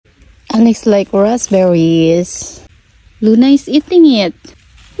And it's like raspberries. Luna is eating it.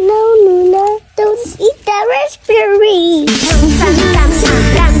 No, Luna, don't eat the raspberry.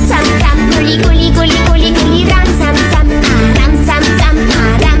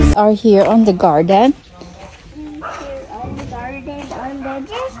 Are here on the garden. Here on the garden, on the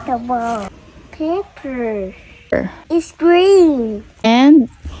vegetable. Pepper. It's green. And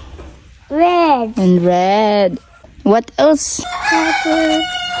Red. What else? Pepper.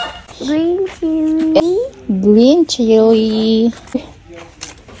 Green chili. Green chili.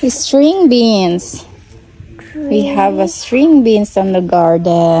 String beans. We have a string beans on the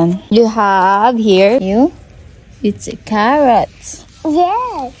garden. You have here, it's a carrot.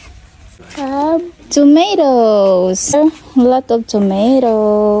 Yes. Tomatoes. A lot of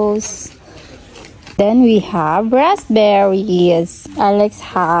tomatoes. Then we have raspberries. Alex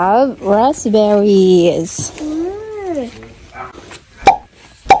have raspberries.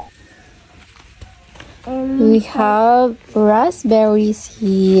 We have raspberries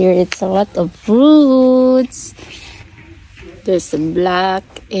here. It's a lot of fruits. There's a black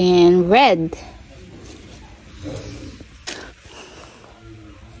and red.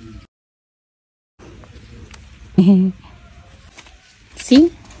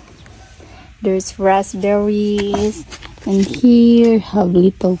 See? There's raspberries. And here have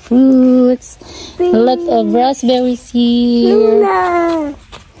little fruits. A lot of raspberries here. Luna.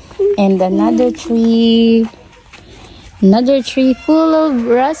 And another tree full of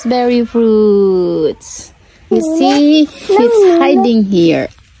raspberry fruits. You see, it's hiding here.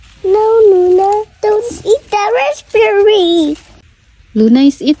 No, Luna, don't eat the raspberry. Luna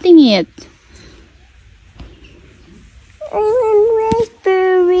is eating it. I want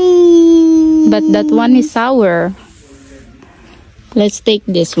raspberry. But that one is sour. Let's take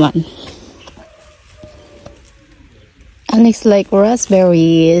this one. And it's like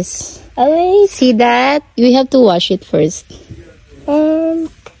raspberries. See that? We have to wash it first. And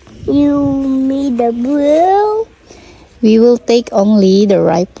you made the blue. We will take only the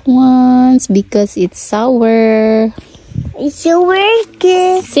ripe ones because it's sour. It's a work.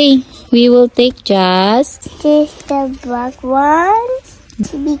 See, we will take just the black ones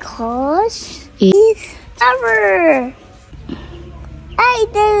because it's sour.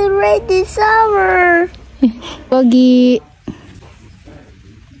 The red is sour. Wagi.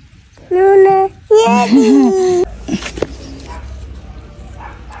 Luna, yummy.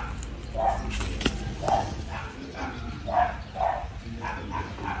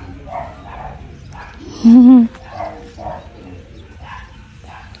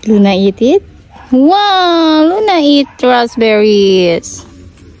 Luna eat it? Wow, Luna eat raspberries.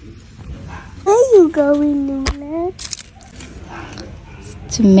 Where are you going, Luna?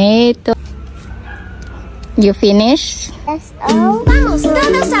 Tomato. You finish? That's all. Vamos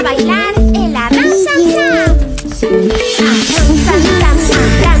todos a bailar el Ram Sam Sam. Ram Sam Sam,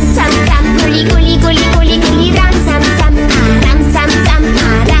 Ram Sam Sam, Guli Guli Guli Guli Guli Ram Sam Sam, Ram Sam Sam,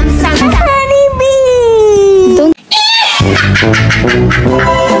 Ram Sam Sam. Honey bee. Don't.